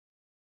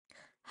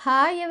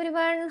Hi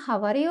everyone,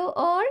 how are you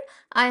all?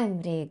 I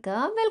am Rekha.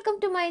 Welcome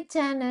to my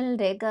channel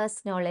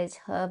Rekha's Knowledge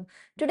Hub.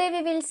 Today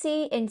we will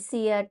see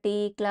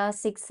NCERT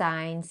Class 6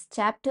 Science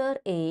Chapter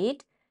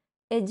 8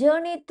 A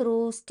Journey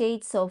Through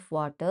States of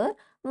Water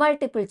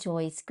Multiple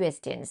Choice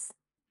Questions.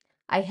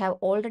 I have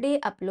already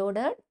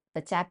uploaded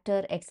the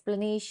chapter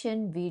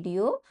explanation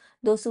video.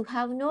 Those who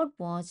have not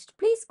watched,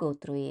 please go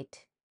through it.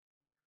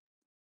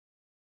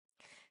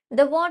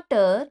 The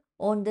water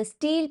on the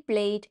steel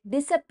plate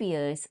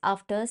disappears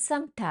after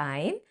some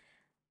time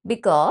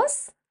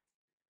because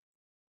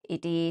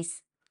it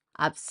is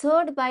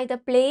absorbed by the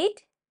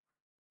plate,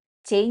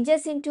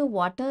 changes into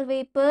water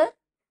vapor,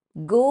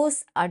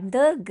 goes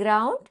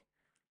underground,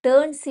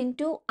 turns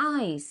into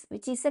ice.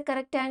 Which is the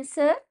correct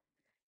answer?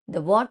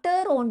 The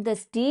water on the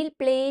steel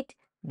plate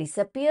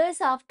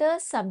disappears after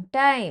some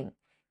time.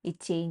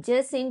 It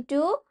changes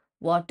into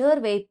water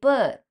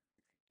vapor.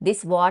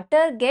 This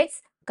water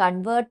gets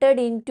converted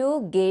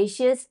into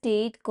gaseous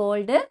state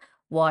called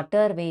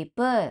water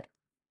vapor.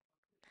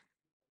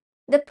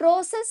 The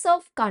process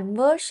of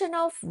conversion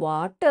of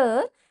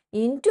water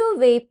into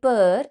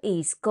vapor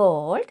is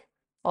called,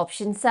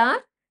 options are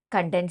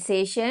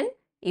condensation,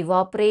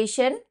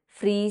 evaporation,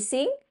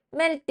 freezing,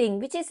 melting.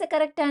 Which is the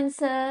correct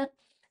answer?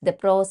 The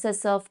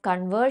process of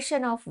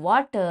conversion of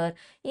water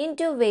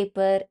into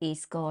vapor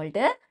is called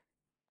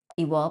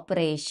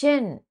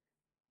evaporation.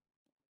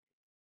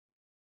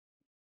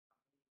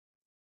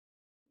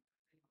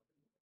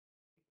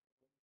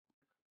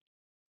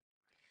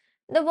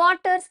 The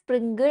water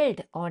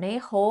sprinkled on a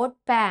hot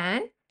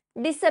pan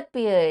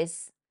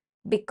disappears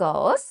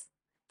because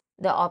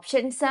the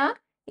options are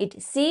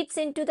it seeps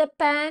into the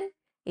pan,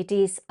 it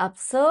is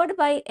absorbed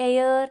by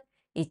air,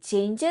 it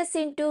changes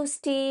into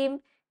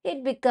steam,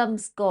 it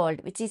becomes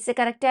cold. Which is the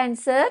correct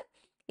answer?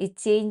 It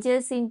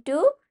changes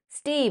into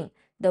steam.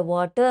 The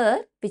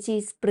water which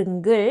is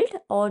sprinkled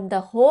on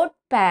the hot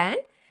pan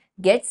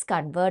gets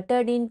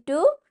converted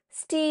into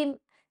steam.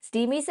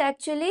 Steam is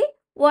actually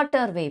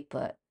water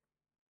vapor.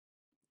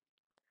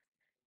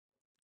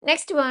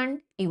 Next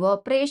one,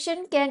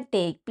 evaporation can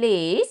take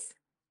place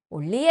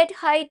only at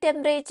high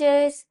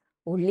temperatures,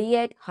 only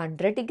at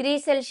 100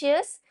 degrees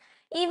Celsius,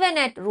 even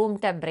at room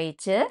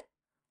temperature,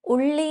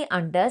 only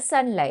under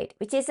sunlight.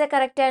 Which is the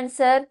correct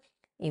answer?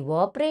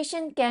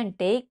 Evaporation can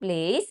take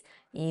place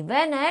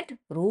even at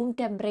room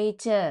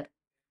temperature.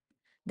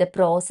 The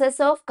process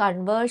of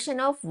conversion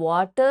of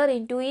water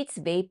into its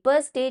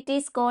vapor state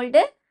is called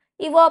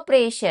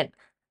evaporation.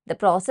 The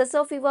process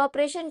of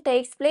evaporation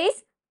takes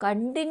place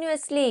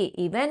continuously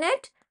even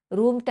at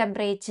room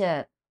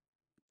temperature.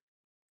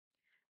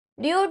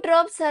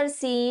 Dewdrops are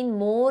seen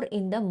more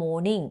in the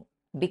morning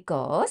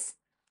because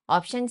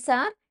options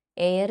are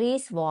air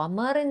is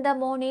warmer in the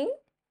morning,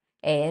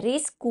 air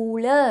is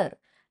cooler,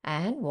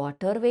 and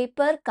water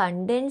vapor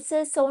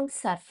condenses on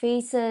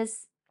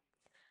surfaces.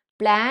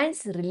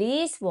 Plants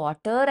release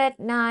water at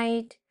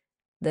night.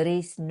 There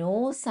is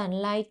no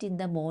sunlight in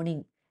the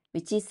morning.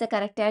 Which is the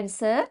correct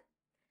answer?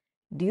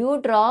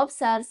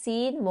 Dewdrops are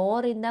seen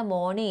more in the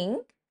morning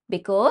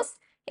because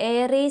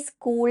air is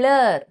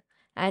cooler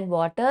and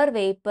water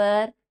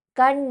vapor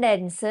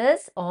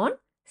condenses on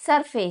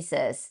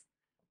surfaces.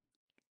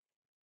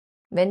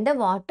 When the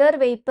water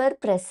vapor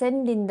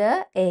present in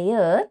the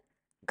air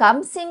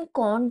comes in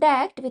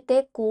contact with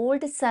a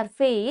cold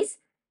surface,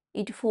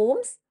 it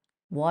forms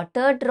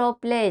water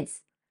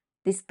droplets.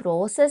 This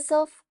process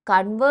of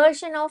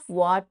conversion of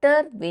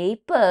water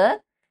vapor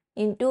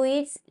into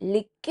its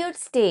liquid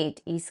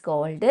state is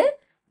called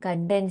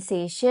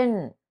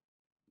condensation.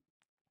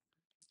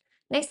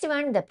 Next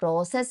one, the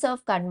process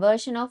of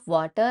conversion of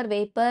water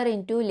vapor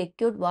into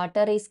liquid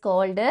water is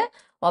called,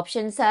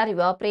 options are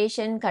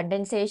evaporation,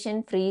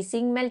 condensation,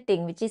 freezing,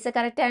 melting. Which is the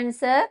correct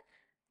answer?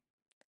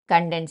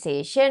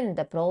 Condensation.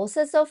 The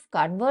process of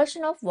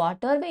conversion of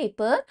water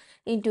vapor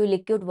into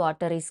liquid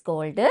water is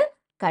called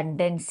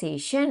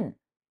condensation.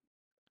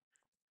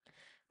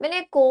 When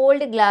a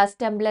cold glass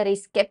tumbler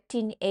is kept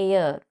in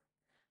air,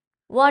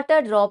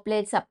 water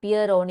droplets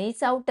appear on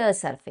its outer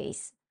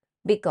surface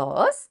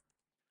because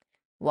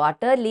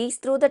water leaks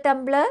through the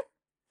tumbler.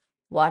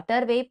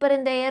 Water vapor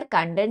in the air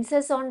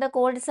condenses on the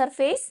cold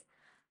surface.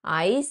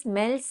 Ice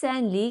melts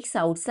and leaks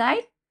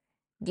outside.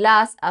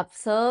 Glass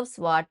absorbs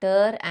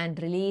water and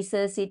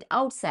releases it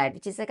outside.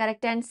 Which is the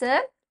correct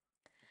answer?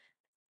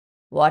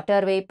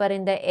 Water vapor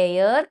in the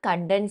air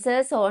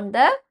condenses on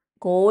the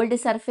cold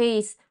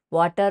surface.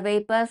 Water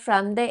vapor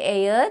from the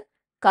air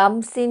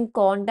comes in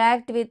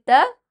contact with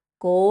the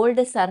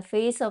cold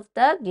surface of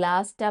the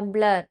glass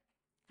tumbler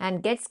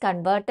and gets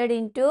converted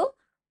into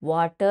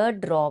water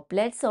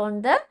droplets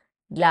on the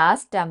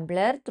glass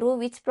tumbler through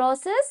which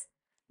process?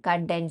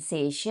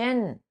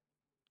 Condensation.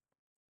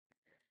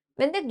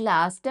 When the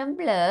glass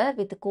tumbler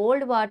with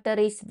cold water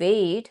is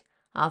weighed,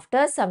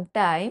 after some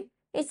time,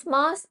 its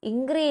mass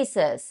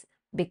increases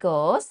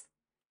because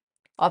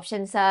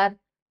options are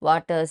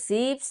water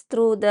seeps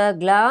through the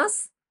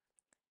glass,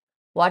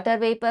 water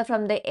vapor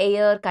from the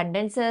air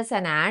condenses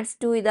and adds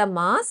to the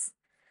mass,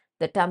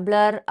 the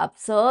tumbler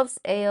absorbs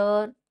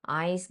air,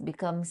 ice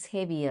becomes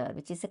heavier.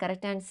 Which is the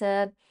correct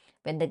answer?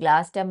 When the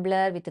glass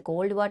tumbler with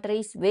cold water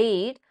is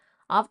weighed,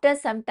 after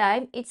some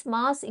time its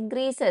mass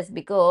increases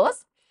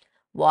because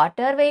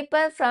water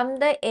vapor from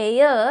the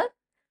air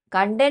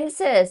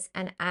condenses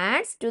and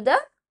adds to the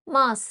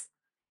mass.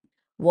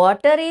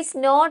 Water is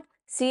not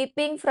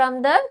seeping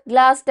from the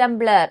glass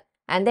tumbler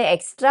and the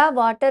extra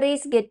water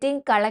is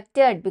getting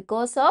collected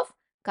because of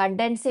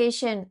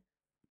condensation.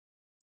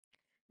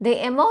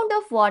 The amount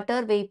of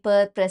water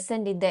vapor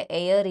present in the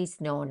air is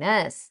known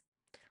as.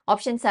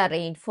 Options are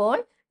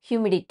rainfall,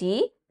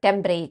 humidity,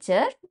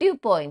 temperature, dew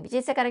point. Which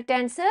is the correct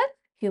answer?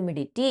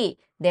 Humidity.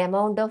 The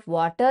amount of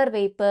water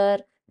vapor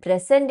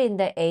present in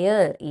the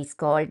air is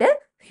called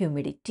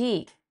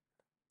humidity.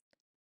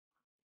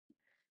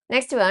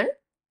 Next one.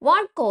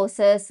 What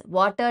causes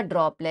water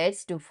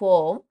droplets to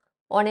form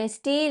on a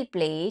steel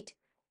plate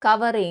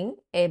covering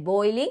a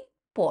boiling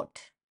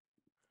pot?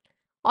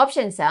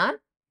 Options are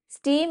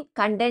steam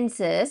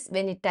condenses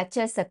when it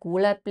touches a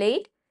cooler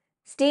plate,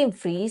 steam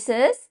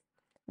freezes,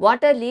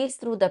 water leaks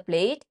through the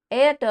plate,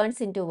 air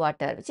turns into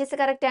water. Which is the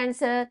correct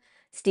answer?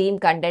 Steam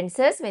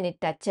condenses when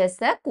it touches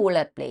the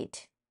cooler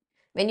plate.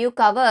 When you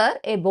cover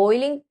a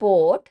boiling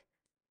pot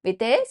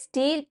with a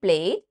steel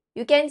plate,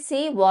 you can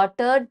see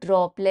water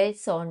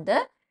droplets on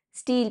the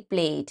steel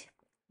plate.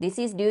 This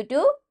is due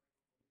to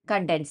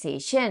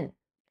condensation.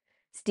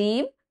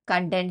 Steam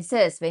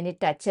condenses when it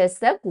touches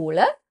the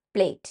cooler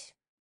plate.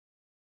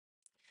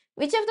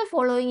 Which of the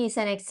following is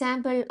an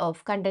example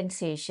of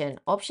condensation?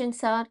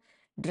 Options are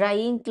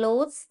drying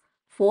clothes,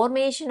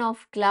 formation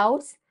of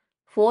clouds,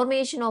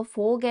 formation of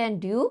fog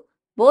and dew,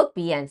 both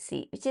B and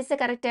C. Which is the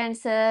correct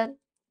answer?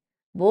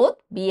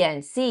 Both B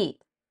and C.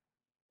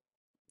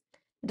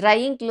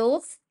 Drying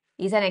clothes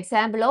is an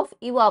example of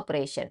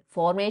evaporation.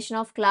 Formation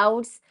of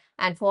clouds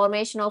and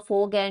formation of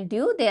fog and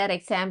dew, they are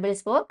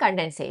examples for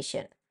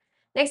condensation.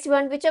 Next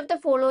one, which of the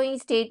following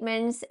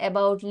statements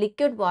about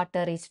liquid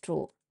water is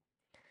true?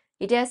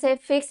 It has a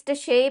fixed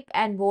shape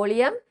and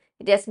volume.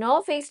 It has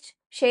no fixed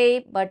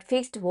shape but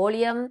fixed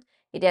volume.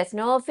 It has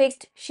no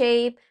fixed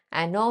shape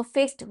and no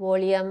fixed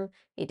volume.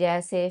 It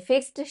has a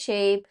fixed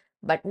shape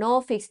but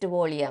no fixed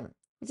volume.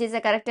 Which is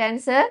the correct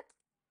answer?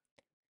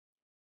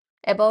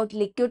 About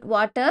liquid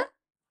water,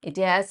 it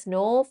has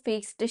no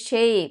fixed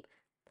shape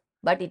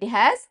but it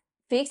has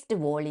fixed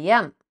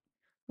volume.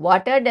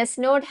 Water does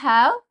not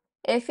have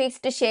a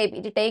fixed shape.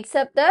 It takes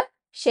up the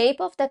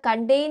shape of the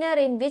container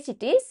in which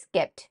it is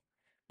kept,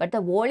 but the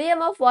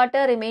volume of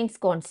water remains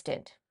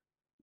constant.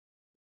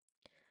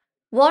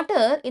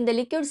 Water in the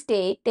liquid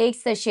state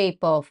takes the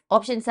shape of.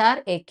 Options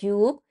are a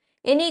cube,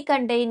 any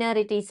container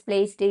it is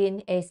placed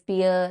in, a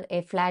sphere,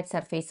 a flat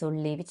surface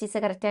only. Which is the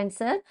correct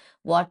answer?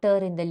 Water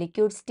in the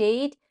liquid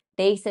state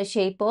takes the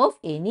shape of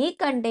any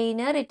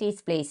container it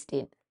is placed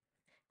in.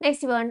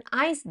 Next one,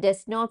 ice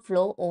does not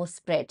flow or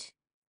spread.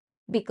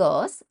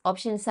 Because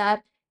options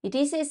are it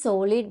is a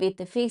solid with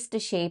a fixed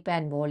shape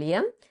and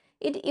volume,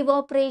 it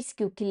evaporates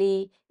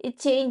quickly, it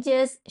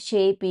changes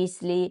shape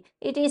easily,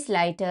 it is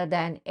lighter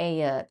than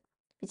air.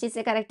 Which is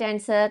the correct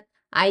answer?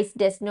 Ice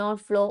does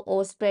not flow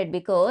or spread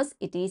because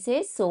it is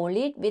a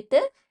solid with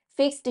a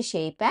fixed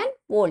shape and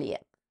volume.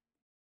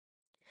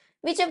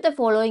 Which of the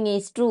following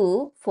is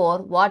true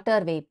for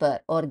water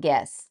vapor or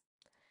gas?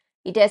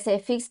 It has a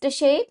fixed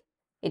shape.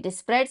 It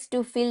spreads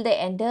to fill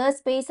the entire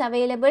space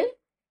available.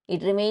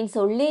 It remains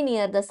only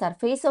near the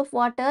surface of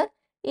water.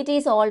 It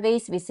is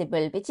always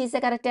visible. Which is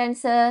the correct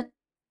answer?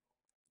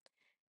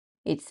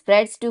 It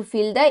spreads to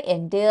fill the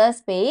entire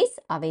space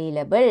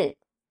available.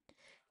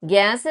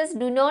 Gases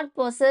do not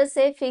possess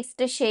a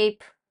fixed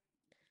shape.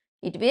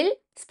 It will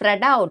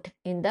spread out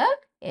in the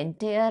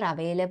entire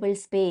available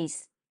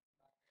space.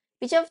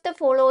 Which of the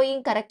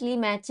following correctly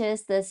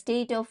matches the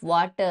state of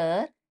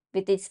water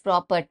with its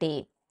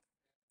property?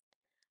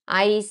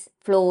 Ice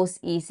flows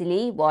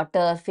easily,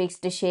 water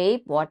fixed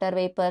shape, water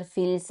vapor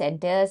fills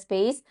entire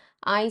space,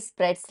 ice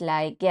spreads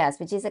like gas.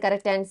 Which is the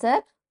correct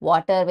answer?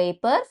 Water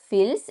vapor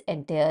fills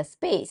entire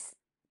space.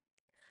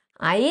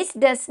 Ice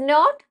does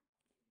not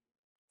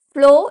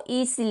flow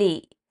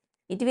easily.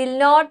 It will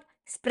not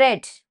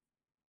spread.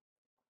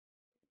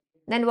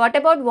 Then what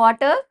about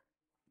water?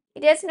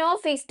 It has no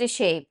fixed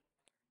shape.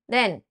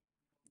 Then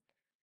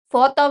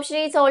fourth option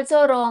is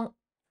also wrong.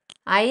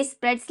 Ice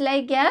spreads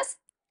like gas.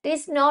 It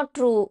is not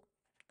true.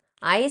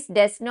 Ice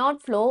does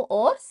not flow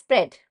or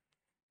spread.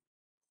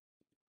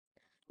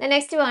 The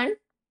next one,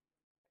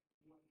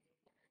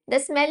 the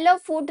smell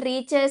of food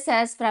reaches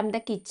us from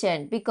the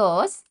kitchen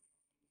because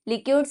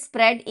liquid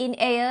spread in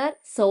air,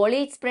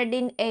 solid spread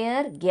in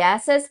air,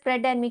 gases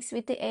spread and mix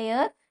with the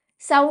air,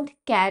 sound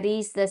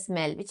carries the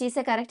smell. Which is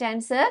the correct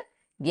answer?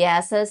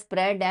 Gases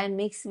spread and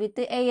mix with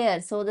the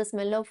air. So the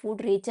smell of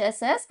food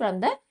reaches us from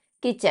the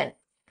kitchen.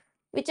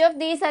 Which of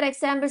these are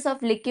examples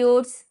of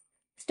liquids?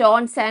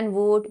 Stones and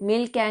wood,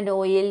 milk and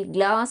oil,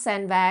 glass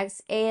and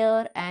wax,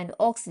 air and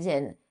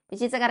oxygen.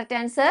 Which is the correct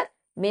answer?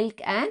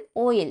 Milk and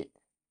oil.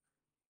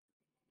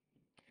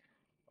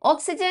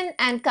 Oxygen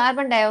and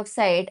carbon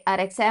dioxide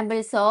are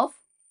examples of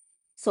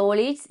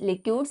solids,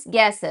 liquids,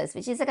 gases.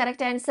 Which is the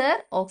correct answer?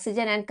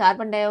 Oxygen and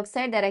carbon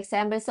dioxide, they are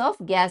examples of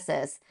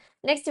gases.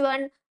 Next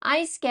one,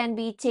 ice can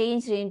be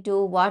changed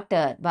into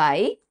water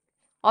by,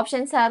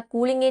 options are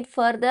cooling it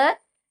further,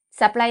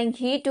 supplying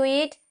heat to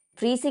it,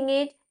 freezing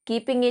it,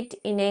 keeping it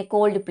in a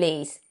cold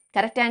place.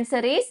 Correct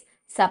answer is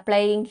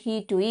supplying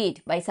heat to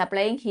it. By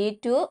supplying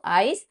heat to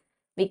ice,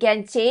 we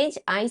can change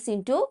ice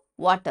into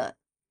water.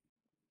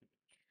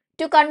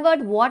 To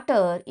convert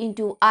water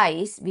into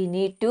ice, we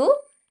need to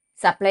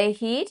supply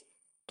heat,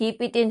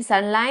 keep it in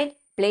sunlight,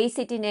 place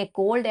it in a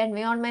cold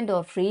environment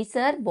or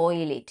freezer,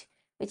 boil it.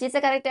 Which is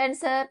the correct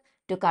answer?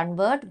 To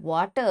convert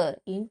water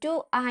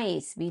into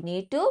ice, we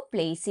need to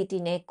place it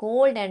in a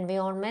cold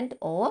environment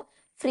or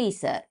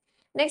freezer.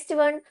 Next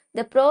one,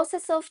 the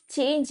process of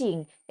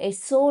changing a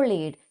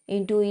solid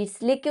into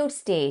its liquid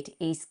state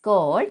is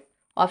called,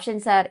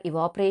 options are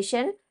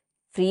evaporation,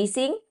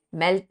 freezing,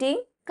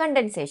 melting,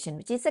 condensation.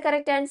 Which is the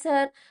correct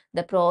answer?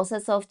 The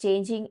process of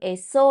changing a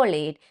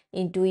solid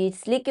into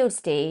its liquid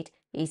state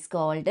is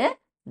called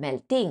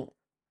melting.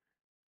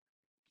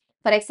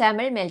 For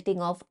example,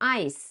 melting of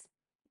ice.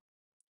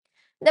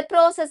 The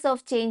process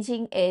of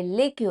changing a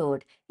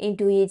liquid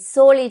into its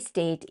solid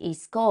state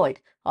is called,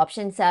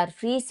 options are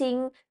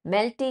freezing,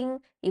 melting,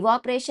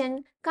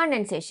 evaporation,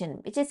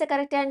 condensation. Which is the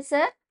correct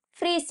answer?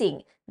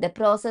 Freezing. The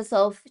process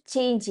of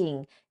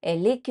changing a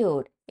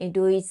liquid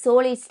into its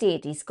solid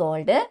state is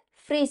called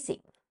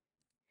freezing.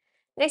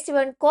 Next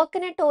one,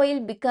 coconut oil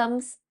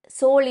becomes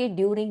solid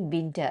during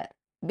winter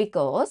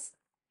because,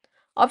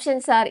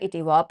 options are it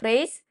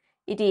evaporates,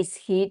 it is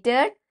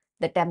heated,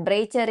 the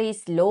temperature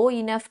is low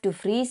enough to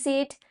freeze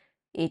it,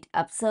 it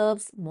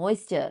absorbs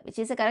moisture. Which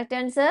is the correct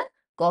answer?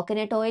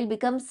 Coconut oil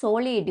becomes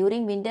solid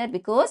during winter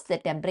because the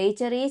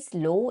temperature is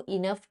low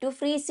enough to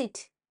freeze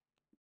it.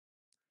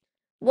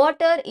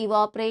 Water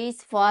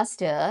evaporates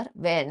faster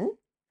when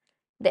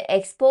the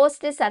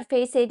exposed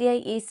surface area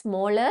is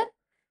smaller,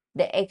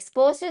 the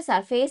exposed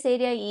surface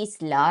area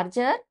is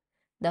larger,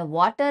 the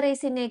water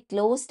is in a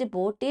closed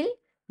bottle,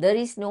 there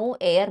is no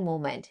air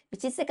movement.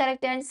 Which is the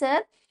correct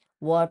answer?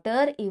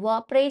 Water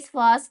evaporates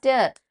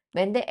faster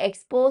when the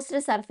exposed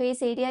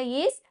surface area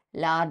is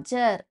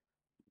larger.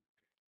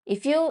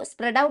 If you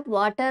spread out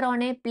water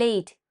on a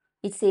plate,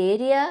 its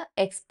area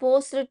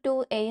exposed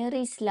to air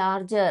is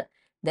larger.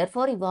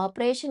 Therefore,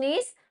 evaporation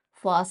is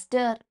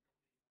faster.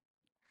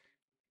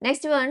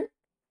 Next one,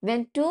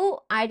 when two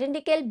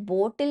identical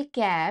bottle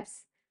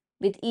caps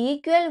with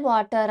equal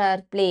water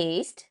are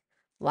placed,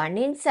 one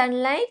in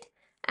sunlight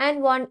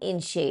and one in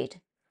shade,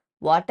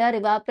 water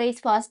evaporates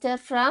faster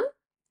from,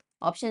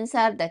 options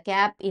are the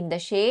cap in the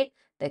shade,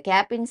 the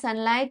cap in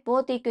sunlight,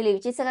 both equally.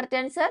 Which is the correct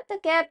answer? The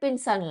cap in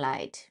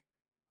sunlight.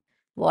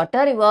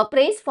 Water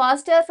evaporates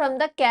faster from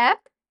the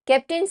cap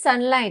kept in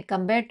sunlight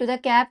compared to the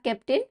cap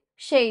kept in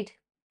shade.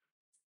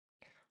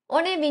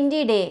 On a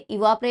windy day,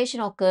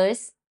 evaporation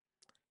occurs.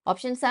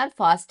 Options are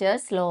faster,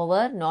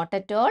 slower, not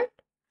at all,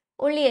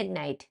 only at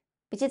night.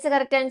 Which is the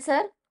correct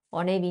answer?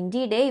 On a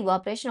windy day,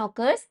 evaporation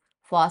occurs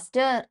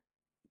faster.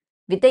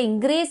 With the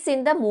increase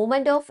in the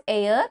movement of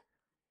air,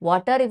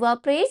 water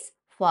evaporates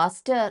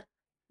faster.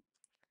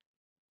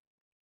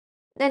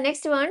 The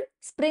next one,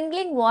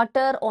 sprinkling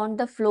water on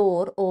the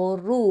floor or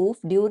roof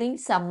during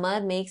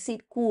summer makes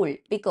it cool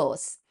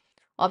because,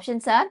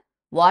 options are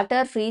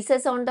water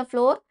freezes on the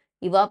floor,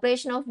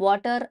 evaporation of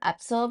water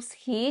absorbs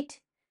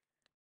heat,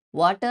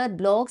 water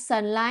blocks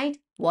sunlight,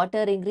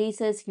 water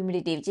increases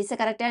humidity. Which is the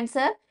correct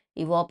answer?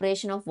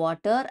 Evaporation of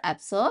water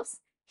absorbs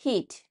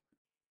heat.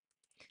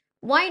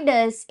 Why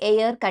does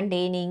air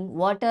containing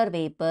water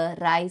vapor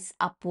rise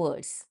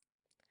upwards?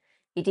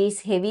 It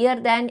is heavier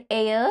than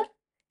air,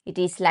 it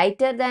is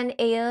lighter than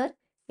air,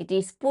 it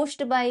is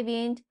pushed by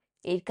wind,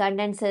 it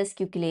condenses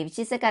quickly. Which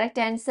is the correct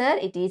answer?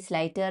 It is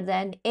lighter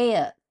than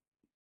air.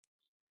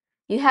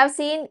 You have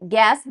seen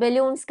gas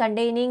balloons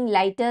containing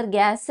lighter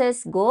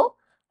gases go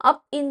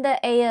up in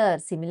the air.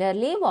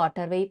 Similarly,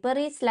 water vapor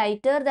is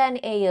lighter than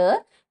air,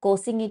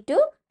 causing it to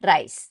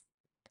rise.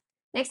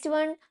 Next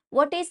one,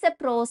 what is the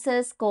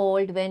process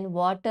called when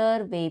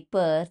water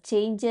vapor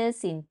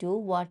changes into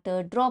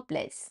water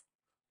droplets?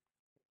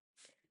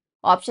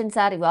 Options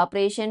are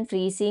evaporation,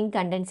 freezing,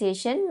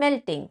 condensation,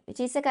 melting.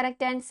 Which is the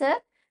correct answer?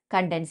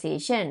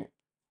 Condensation.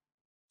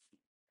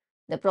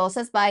 The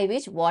process by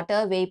which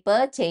water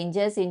vapor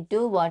changes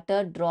into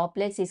water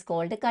droplets is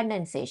called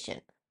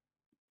condensation.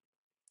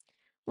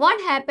 What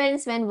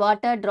happens when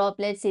water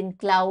droplets in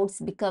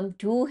clouds become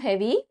too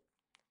heavy?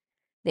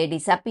 They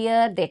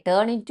disappear, they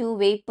turn into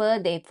vapor,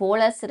 they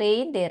fall as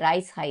rain, they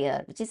rise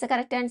higher. Which is the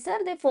correct answer?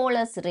 They fall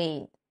as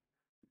rain.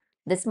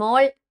 The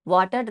small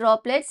water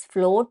droplets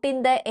float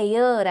in the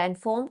air and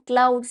form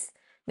clouds.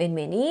 When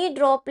many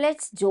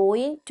droplets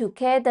join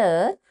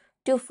together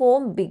to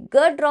form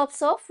bigger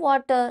drops of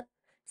water,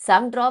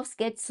 some drops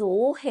get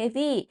so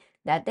heavy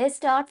that they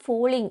start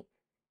falling.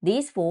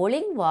 These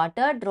falling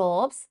water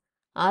drops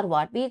are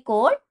what we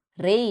call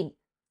rain.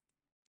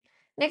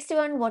 Next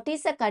one, what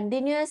is the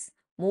continuous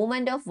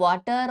movement of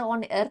water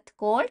on earth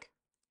called?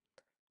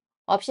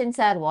 Options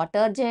are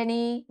water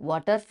journey,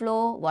 water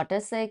flow, water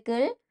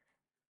cycle,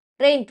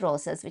 rain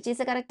process. Which is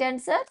the correct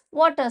answer?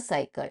 Water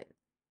cycle.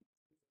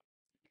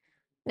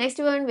 Next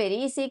one, very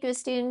easy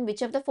question.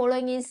 Which of the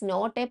following is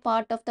not a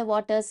part of the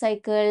water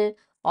cycle?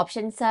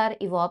 Options are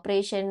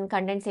evaporation,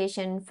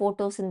 condensation,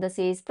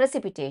 photosynthesis,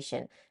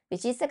 precipitation.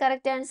 Which is the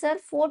correct answer?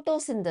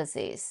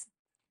 Photosynthesis.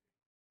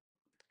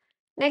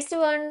 Next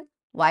one,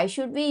 why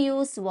should we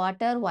use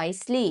water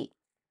wisely?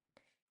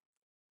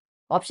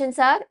 Options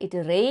are it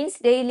rains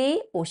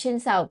daily,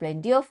 oceans have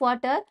plenty of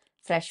water,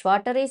 fresh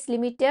water is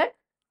limited,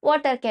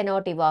 water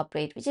cannot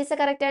evaporate. Which is the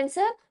correct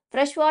answer?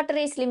 Fresh water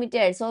is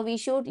limited, so we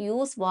should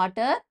use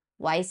water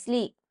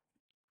wisely.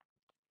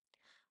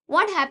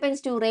 What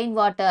happens to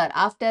rainwater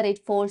after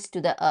it falls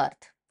to the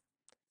earth?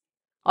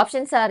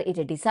 Options are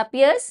it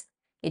disappears,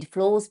 it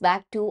flows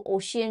back to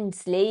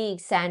oceans,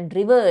 lakes and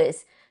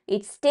rivers,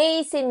 it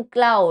stays in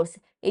clouds,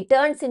 it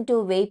turns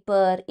into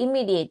vapor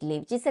immediately.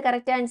 Which is the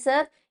correct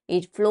answer?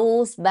 It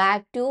flows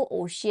back to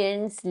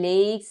oceans,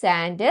 lakes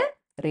and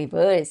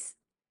rivers.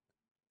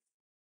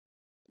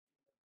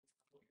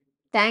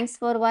 Thanks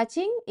for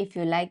watching. If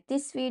you like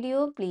this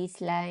video, please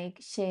like,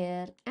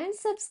 share and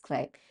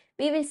subscribe.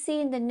 We will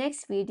see in the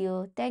next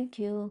video. Thank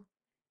you.